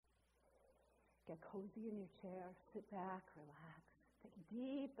Get cozy in your chair, sit back, relax. Take a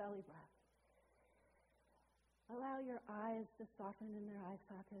deep belly breath. Allow your eyes to soften in their eye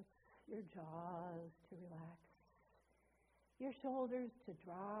sockets, your jaws to relax, your shoulders to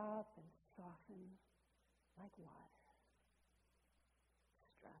drop and soften like water.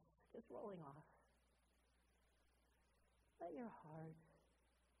 Stress just rolling off. Let your heart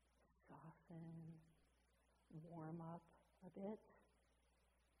soften, warm up a bit.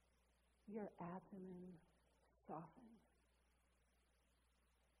 Your abdomen soften.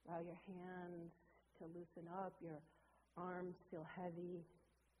 Allow your hands to loosen up. Your arms feel heavy.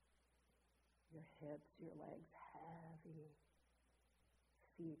 Your hips, your legs heavy.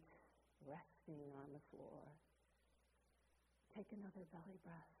 Feet resting on the floor. Take another belly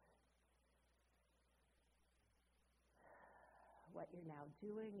breath. What you're now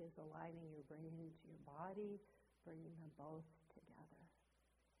doing is aligning your brain to your body, bringing them both together.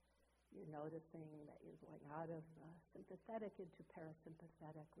 You're noticing that you're going out of sympathetic into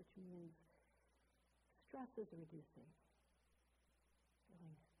parasympathetic, which means stress is reducing.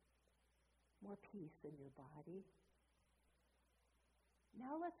 Feeling more peace in your body.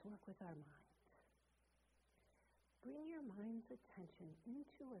 Now let's work with our mind. Bring your mind's attention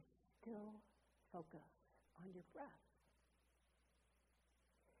into a still focus on your breath.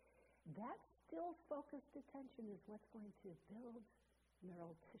 That still focused attention is what's going to build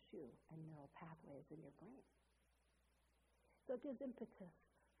neural tissue and neural pathways in your brain. So it gives impetus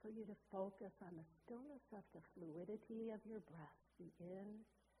for you to focus on the stillness of the fluidity of your breath, the in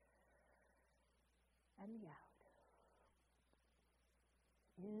and the out.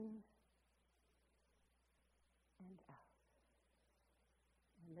 In and out.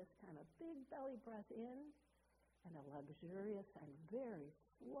 And this time a big belly breath in and a luxurious and very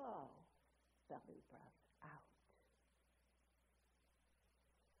slow belly breath out.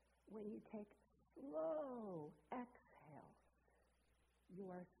 When you take slow exhales, you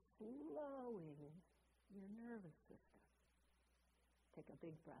are slowing your nervous system. Take a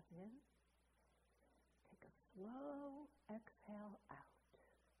big breath in. Take a slow exhale out.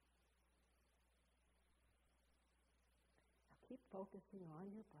 Now keep focusing on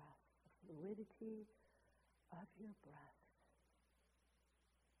your breath, the fluidity of your breath.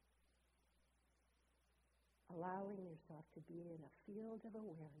 Allowing yourself to be in a field of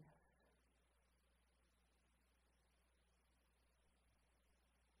awareness.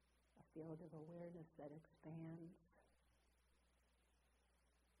 A field of awareness that expands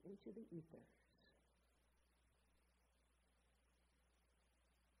into the ethers.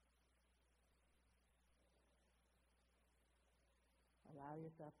 Allow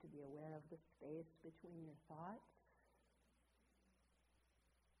yourself to be aware of the space between your thoughts.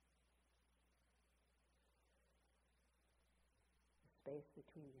 Space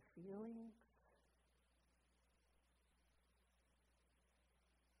between your feelings.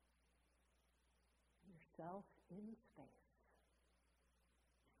 Yourself in space.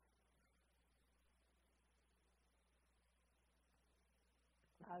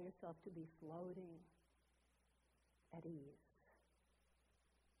 Allow yourself to be floating at ease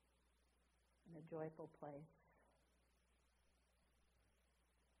in a joyful place.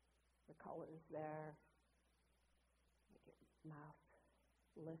 The colors there. Make your mouth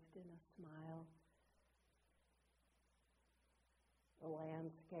lift in a smile. The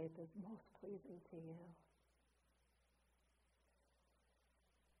landscape is most pleasing to you.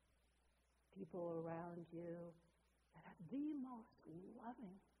 People around you that are the most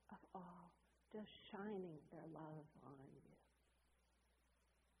loving of all, just shining their love on you.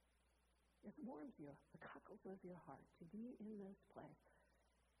 It warms the cockles of your heart to be in this place.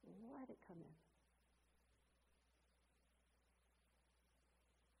 Let it come in.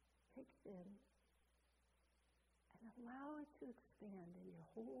 Take it in and allow it to expand in your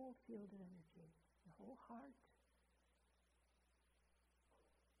whole field of energy, your whole heart.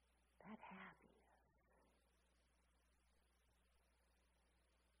 That happiness.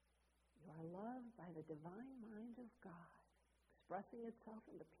 You are loved by the divine mind of God, expressing itself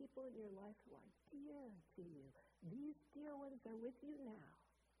in the people in your life who are dear to you. These dear ones are with you now,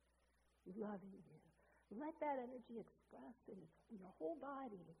 loving you. Let that energy express in your whole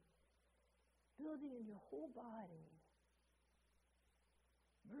body, building in your whole body,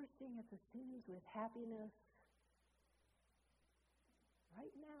 bursting at the seams with happiness.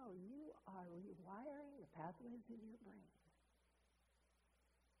 Right now, you are rewiring the pathways in your brain.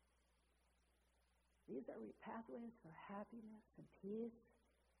 These are pathways for happiness and peace.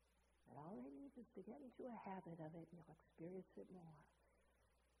 And all they need is to get into a habit of it, and you'll experience it more.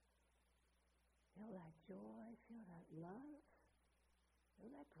 Feel that joy, feel that love, feel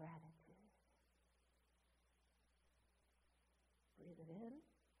that gratitude. Breathe it in.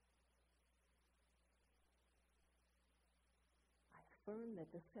 I affirm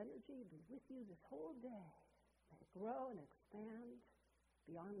that this energy be with you this whole day. May it grow and expand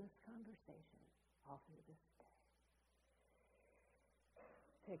beyond this conversation all through this day.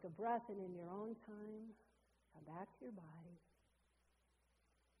 Take a breath, and in your own time, come back to your body.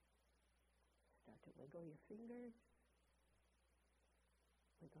 Start to wiggle your fingers,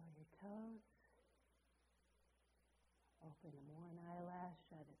 wiggle your toes. Open them one eyelash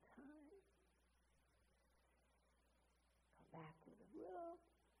at a time. Come back to the room.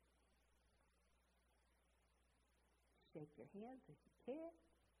 Shake your hands if you can.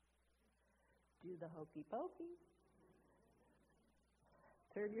 Do the hokey pokey.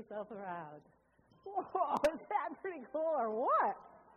 Turn yourself around. Whoa, is that pretty cool or what?